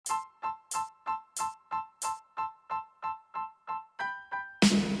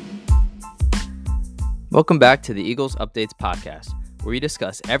Welcome back to the Eagles Updates podcast, where we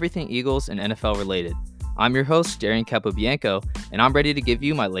discuss everything Eagles and NFL related. I'm your host, Darian Capobianco, and I'm ready to give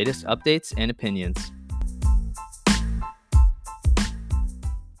you my latest updates and opinions.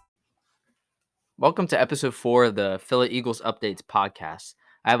 Welcome to episode 4 of the Philly Eagles Updates podcast.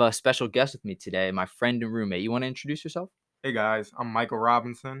 I have a special guest with me today, my friend and roommate. You want to introduce yourself? Hey guys, I'm Michael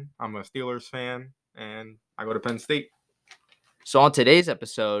Robinson. I'm a Steelers fan, and I go to Penn State. So on today's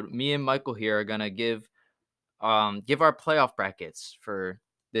episode, me and Michael here are gonna give our playoff brackets for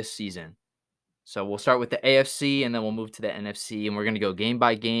this season. So we'll start with the AFC and then we'll move to the NFC, and we're going to go game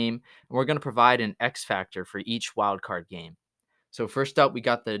by game, and we're going to provide an X factor for each wild card game. So first up, we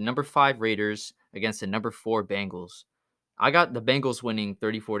got the number 5 Raiders against the number 4 Bengals. I got the Bengals winning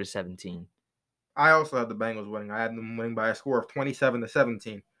 34-17. I also have the Bengals winning. I had them winning by a score of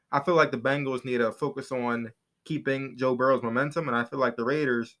 27-17. I feel like the Bengals need to focus on keeping Joe Burrow's momentum, and I feel like the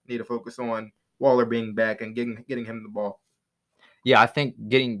Raiders need to focus on Waller being back and getting him the ball. Yeah, I think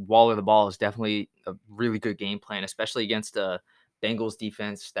getting Waller the ball is definitely a really good game plan, especially against a Bengals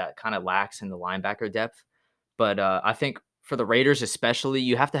defense that kind of lacks in the linebacker depth. But I think for the Raiders especially,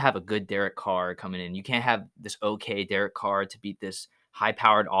 you have to have a good Derek Carr coming in. You can't have this okay Derek Carr to beat this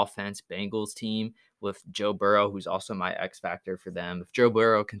high-powered offense Bengals team with Joe Burrow, who's also my X factor for them. If Joe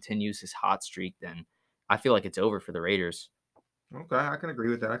Burrow continues his hot streak, then I feel like it's over for the Raiders. Okay, I can agree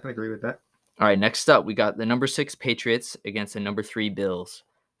with that. All right, next up, we got the number 6 Patriots against the number 3 Bills.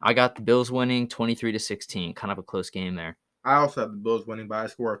 I got the Bills winning 23-16, kind of a close game there. I also have the Bills winning by a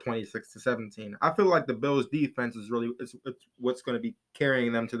score of 26-17. I feel like the Bills' defense is really it's what's going to be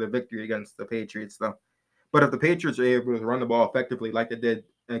carrying them to the victory against the Patriots, though. But if the Patriots are able to run the ball effectively like they did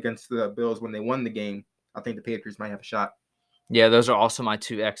against the Bills when they won the game, I think the Patriots might have a shot. Yeah, those are also my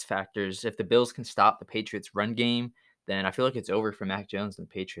 2 X factors. If the Bills can stop the Patriots' run game, then I feel like it's over for Mac Jones and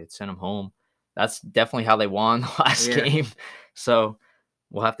the Patriots. Send them home. That's definitely how they won the last game. So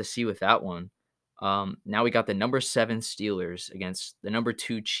we'll have to see with that one. Now we got the number 7 Steelers against the number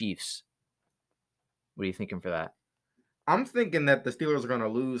 2 Chiefs. What are you thinking for that? I'm thinking that the Steelers are going to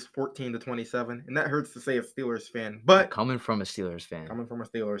lose 14-27, and that hurts to say a Steelers fan. But coming from a Steelers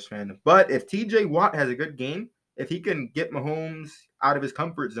fan. But if TJ Watt has a good game, if he can get Mahomes out of his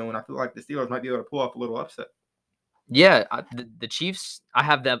comfort zone, I feel like the Steelers might be able to pull off a little upset. Yeah, the Chiefs, I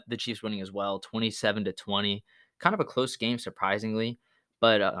have the Chiefs winning as well, 27-20. Kind of a close game, surprisingly.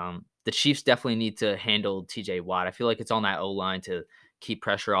 But the Chiefs definitely need to handle TJ Watt. I feel like it's on that O-line to keep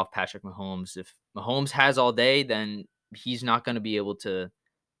pressure off Patrick Mahomes. If Mahomes has all day, then he's not going to be able to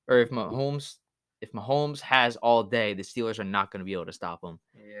 – or if Mahomes has all day, the Steelers are not going to be able to stop him.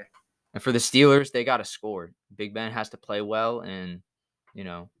 Yeah. And for the Steelers, they got to score. Big Ben has to play well, and, you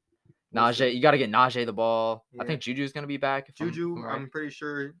know – Najee, you got to get Najee the ball. Yeah. I think Juju's going to be back. I'm pretty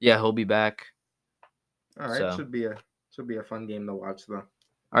sure. Yeah, he'll be back. All right, so. should be a fun game to watch though. All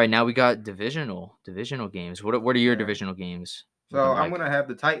right, now we got divisional games. What are your divisional games? So I'm going to have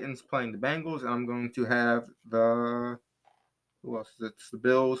the Titans playing the Bengals, and I'm going to have who else? It's the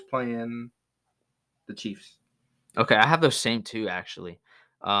Bills playing the Chiefs. Okay, I have those same two actually.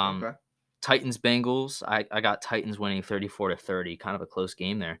 Okay. Titans Bengals. I got Titans winning 34-30. Kind of a close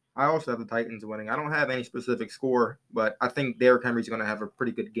game there. I also have the Titans winning. I don't have any specific score, but I think Derrick Henry's going to have a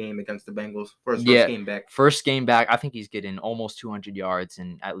pretty good game against the Bengals for his first game back. First game back, I think he's getting almost 200 yards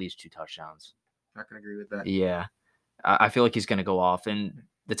and at least 2 touchdowns. I can agree with that. Yeah, I feel like he's going to go off, and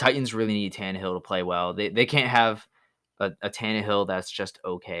the Titans really need Tannehill to play well. They can't have a Tannehill that's just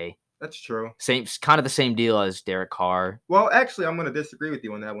okay. That's true. Kind of the same deal as Derek Carr. Well, actually, I'm going to disagree with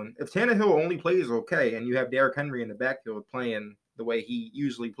you on that one. If Tannehill only plays okay and you have Derrick Henry in the backfield playing the way he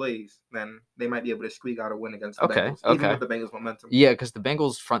usually plays, then they might be able to squeak out a win against the Bengals, even with the Bengals momentum. Yeah, because the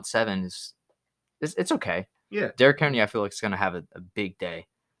Bengals front seven it's okay. Yeah. Derrick Henry, I feel like, is going to have a big day.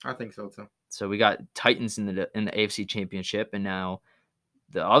 I think so, too. So we got Titans in the AFC Championship, and now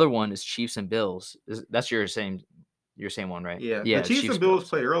the other one is Chiefs and Bills. That's your same one, right? Yeah. The Chiefs and Bills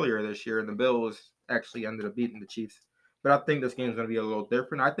played earlier this year, and the Bills actually ended up beating the Chiefs. But I think this game is going to be a little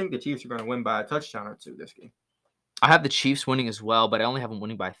different. I think the Chiefs are going to win by a touchdown or 2 this game. I have the Chiefs winning as well, but I only have them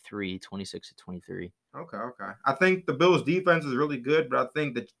winning by 3, 26-23. Okay. I think the Bills' defense is really good, but I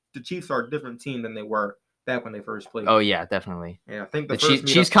think that the Chiefs are a different team than they were back when they first played. Oh, yeah, definitely. Yeah, I think the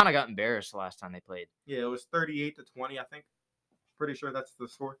Chiefs kind of got embarrassed the last time they played. Yeah, it was 38-20, I think. Pretty sure that's the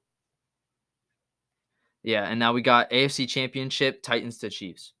score. Yeah, and now we got AFC Championship, Titans to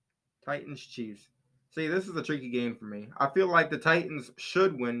Chiefs. Titans-Chiefs. See, this is a tricky game for me. I feel like the Titans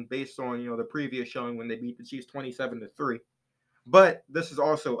should win based on, the previous showing when they beat the Chiefs 27-3. But this is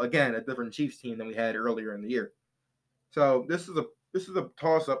also, again, a different Chiefs team than we had earlier in the year. So this is a This is a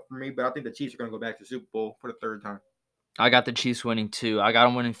toss up for me, but I think the Chiefs are going to go back to the Super Bowl for the third time. I got the Chiefs winning too. I got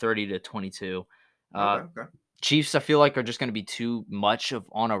them winning 30-22. Okay, Uh, okay. Chiefs, I feel like are just going to be too much of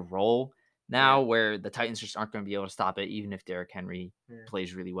on a roll Yeah, now, where the Titans just aren't going to be able to stop it, even if Derrick Henry yeah.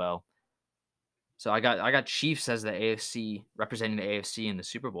 plays really well. So I got Chiefs as the AFC representing the AFC in the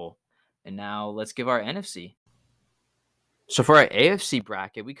Super Bowl, and now let's give our NFC. So for our AFC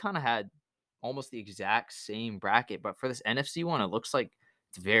bracket, we kind of had almost the exact same bracket, but for this NFC one, it looks like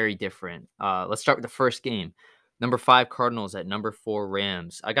it's very different. Let's start with the first game. Number 5 Cardinals at number 4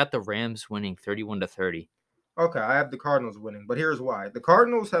 Rams. I got the Rams winning 31-30. Okay, I have the Cardinals winning, but here's why. The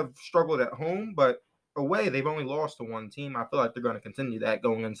Cardinals have struggled at home, but away they've only lost to one team. I feel like they're going to continue that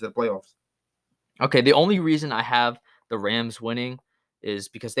going into the playoffs. Okay, the only reason I have the Rams winning is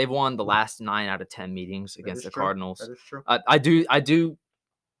because they've won the last 9 out of 10 meetings That against is the true. That Cardinals. is true.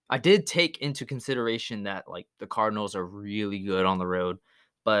 I did take into consideration that like the Cardinals are really good on the road,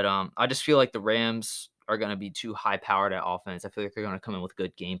 but I just feel like the Rams are going to be too high powered at offense. I feel like they're going to come in with a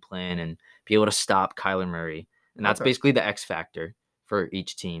good game plan and be able to stop Kyler Murray, and that's Okay. basically the X factor for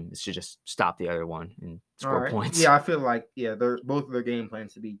each team is to just stop the other one and All score right. points. Yeah, I feel like they're both of their game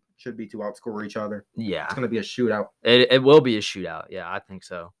plans should be to outscore each other. Yeah, It's going to be a shootout. it will be a shootout. Yeah, I think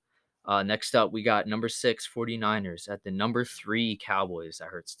so. Next up, we got number 6 49ers at the number 3 Cowboys. That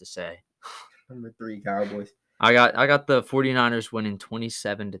hurts to say. Number 3 Cowboys. I got the 49ers winning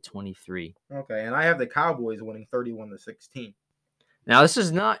 27-23. Okay, and I have the Cowboys winning 31-16. Now, this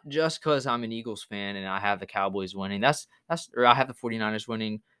is not just because I'm an Eagles fan and I have the Cowboys winning. Or I have the 49ers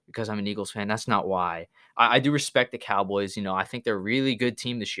winning because I'm an Eagles fan. That's not why. I do respect the Cowboys. I think they're a really good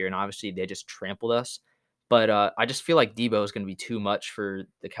team this year, and obviously they just trampled us. But I just feel like Debo is going to be too much for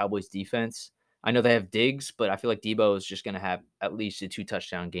the Cowboys defense. I know they have Diggs, but I feel like Debo is just going to have at least a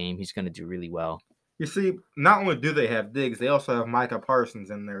 2-touchdown game. He's going to do really well. You see, not only do they have Diggs, they also have Micah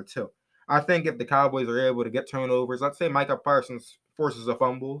Parsons in there too. I think if the Cowboys are able to get turnovers, let's say Micah Parsons forces a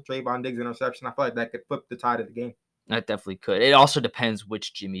fumble, Trayvon Diggs interception, I feel like that could flip the tide of the game. That definitely could. It also depends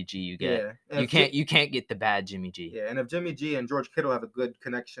which Jimmy G you get. Yeah, You can't get the bad Jimmy G. Yeah, and if Jimmy G and George Kittle have a good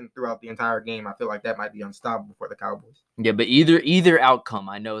connection throughout the entire game, I feel like that might be unstoppable for the Cowboys. Yeah, but either outcome,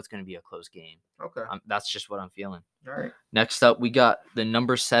 I know it's going to be a close game. Okay. That's just what I'm feeling. All right. Next up, we got the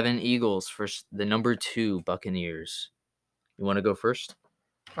number 7 Eagles versus the number 2 Buccaneers. You want to go first?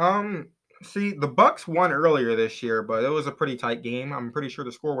 See, the Bucs won earlier this year, but it was a pretty tight game. I'm pretty sure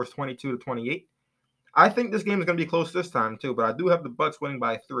the score was 22-28. I think this game is going to be close this time too, but I do have the Bucs winning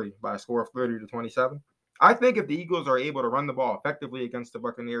by 3, by a score of 30-27. I think if the Eagles are able to run the ball effectively against the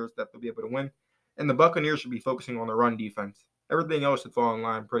Buccaneers, that they'll be able to win. And the Buccaneers should be focusing on the run defense. Everything else should fall in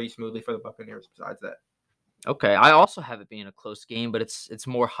line pretty smoothly for the Buccaneers besides that. Okay, I also have it being a close game, but it's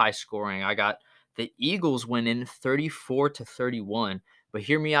more high scoring. I got the Eagles winning 34-31, but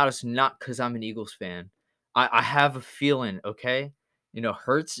hear me out. It's not because I'm an Eagles fan. I have a feeling, okay?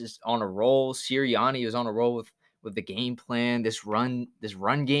 Hurts is on a roll. Sirianni is on a roll with the game plan. This run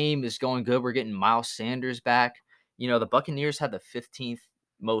game is going good. We're getting Miles Sanders back. The Buccaneers had the 15th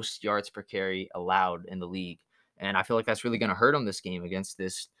most yards per carry allowed in the league, and I feel like that's really going to hurt them this game against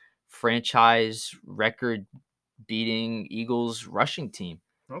this franchise record beating Eagles rushing team.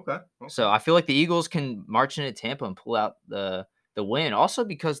 Okay. So I feel like the Eagles can march into Tampa and pull out the win. Also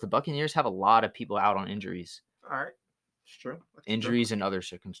because the Buccaneers have a lot of people out on injuries. All right. It's true. That's Injuries true. and other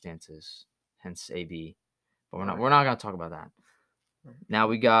circumstances, hence AB. But All right. we're not going to talk about that. Now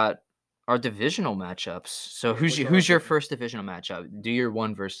we got our divisional matchups. So who's your first divisional matchup? Do your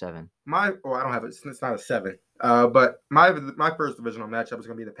 1 versus 7. I don't have it. It's not a 7. But my first divisional matchup is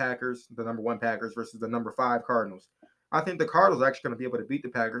going to be the Packers, the number 1 Packers versus the number 5 Cardinals. I think the Cardinals are actually going to be able to beat the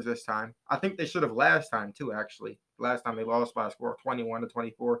Packers this time. I think they should have last time too. Actually, last time they lost by a score of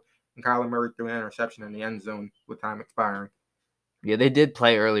 21-24, and Kyler Murray threw an interception in the end zone with time expiring. Yeah, they did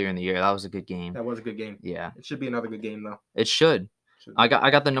play earlier in the year. That was a good game. That was a good game. Yeah, it should be another good game though. It should. I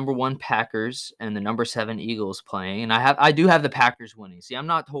got the number 1 Packers and the number 7 Eagles playing, and I do have the Packers winning. See, I'm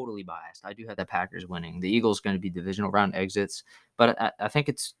not totally biased. I do have the Packers winning. The Eagles going to be divisional round exits, but I think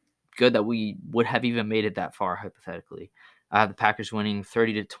it's good that we would have even made it that far hypothetically. I have the Packers winning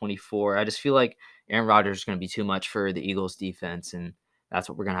 30-24. I just feel like Aaron Rodgers is going to be too much for the Eagles defense, and that's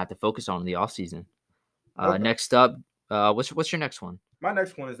what we're going to have to focus on in the offseason. Okay. Next up, what's your next one? My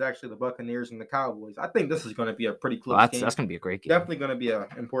next one is actually the Buccaneers and the Cowboys. I think this is going to be a pretty close game. That's going to be a great game. Definitely going to be an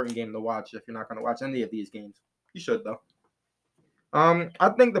important game to watch if you're not going to watch any of these games. You should, though. I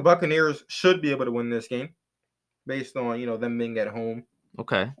think the Buccaneers should be able to win this game based on, them being at home.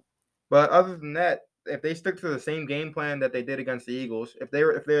 Okay. But other than that, if they stick to the same game plan that they did against the Eagles, if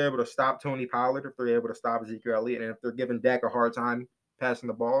they're able to stop Tony Pollard, if they're able to stop Ezekiel Elliott, and if they're giving Dak a hard time passing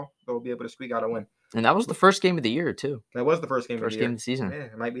the ball, they'll be able to squeak out a win. And that was the first game of the year, too. That was the first game of the First year. game of the season. Yeah,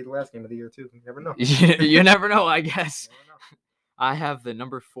 it might be the last game of the year, too. You never know. You never know, I guess. You never know. I have the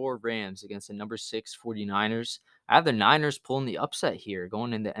number 4 Rams against the number 6 49ers. I have the Niners pulling the upset here,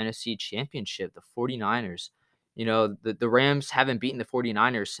 going in the NFC Championship, the 49ers. You know, the Rams haven't beaten the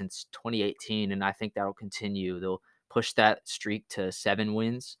 49ers since 2018, and I think that'll continue. They'll push that streak to 7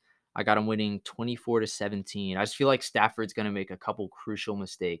 wins. I got them winning 24-17. I just feel like Stafford's going to make a couple crucial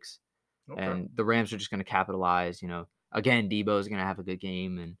mistakes, Okay. and the Rams are just going to capitalize. You know, again, Debo's going to have a good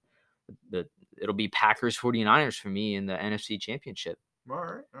game, and it'll be Packers 49ers for me in the NFC Championship. All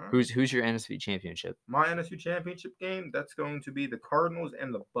right. Who's your NFC Championship? My NFC Championship game, that's going to be the Cardinals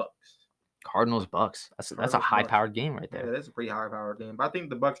and the Bucks. Cardinals Bucks. That's a Cardinals, high-powered game right Yeah, there. that's a pretty high-powered game. But I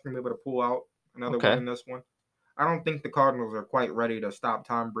think the Bucks are going to be able to pull out another Okay. win in this one. I don't think the Cardinals are quite ready to stop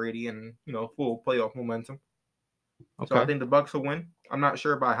Tom Brady and, full playoff momentum. So I Okay. think the Bucks will win. I'm not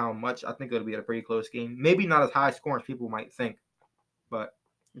sure by how much. I think it'll be a pretty close game. Maybe not as high scoring as people might think, but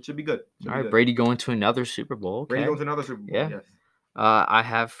it should be good. All right, Brady going to another Super Bowl. Okay. Brady goes to another Super Bowl. Yeah. Yes. I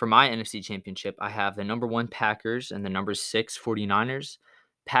have for my NFC Championship, I have the number 1 Packers and the number 6 49ers.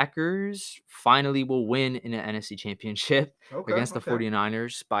 Packers finally will win in an NFC Championship against the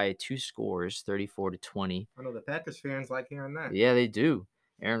 49ers by 2 scores, 34-20. I know the Packers fans like hearing that. Yeah, they do.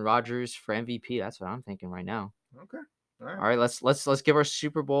 Aaron Rodgers for MVP. That's what I'm thinking right now. Okay. All right, let's give our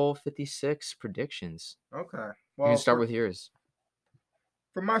Super Bowl 56 predictions. Okay. Well, you can start with yours.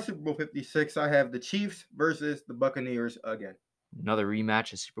 For my Super Bowl 56, I have the Chiefs versus the Buccaneers again. Another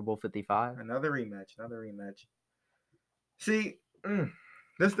rematch of Super Bowl 55. Another rematch. See,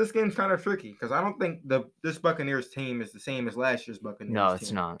 this game's kind of tricky because I don't think this Buccaneers team is the same as last year's Buccaneers No, team.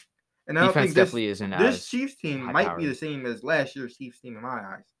 it's not. And I don't Defense think definitely isn't this as Chiefs team high might be powered. the same as last year's Chiefs team in my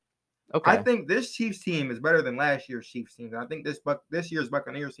eyes. Okay. I think this Chiefs team is better than last year's Chiefs team. I think this year's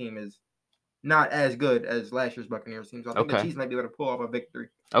Buccaneers team is not as good as last year's Buccaneers team. So I think the Chiefs might be able to pull off a victory.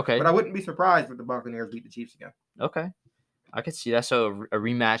 Okay. But I wouldn't be surprised if the Buccaneers beat the Chiefs again. Okay. I could see that. So a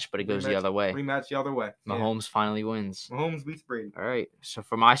rematch, but it goes the other way. Rematch the other way. Mahomes finally wins. Mahomes beats Brady. All right. So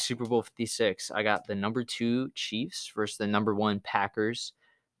for my Super Bowl 56, I got the number 2 Chiefs versus the number 1 Packers.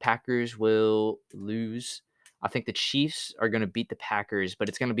 Packers will lose. I think the Chiefs are going to beat the Packers, but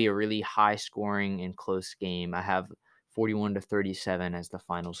it's going to be a really high scoring and close game. I have 41-37 as the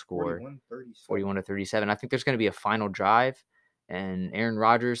final score. 41-37. I think there's going to be a final drive, and Aaron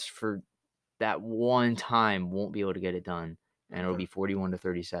Rodgers for that one time won't be able to get it done, and it'll be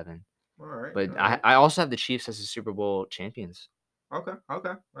 41-37. All right. But I also have the Chiefs as the Super Bowl champions. Okay. All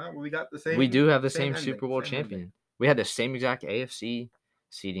right. Well, we got the same. We do have the same ending, Super Bowl champion. We had the same exact AFC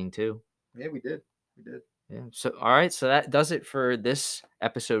seeding too. Yeah, we did. Yeah. So all right. So that does it for this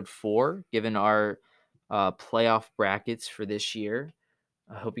episode 4. Given our playoff brackets for this year.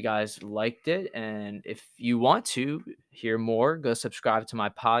 I hope you guys liked it. And if you want to hear more, go subscribe to my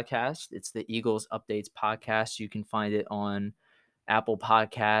podcast. It's the Eagles Updates podcast. You can find it on Apple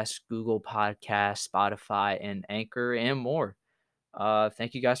Podcasts, Google Podcasts, Spotify, and Anchor, and more.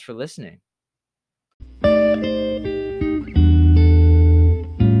 Thank you guys for listening.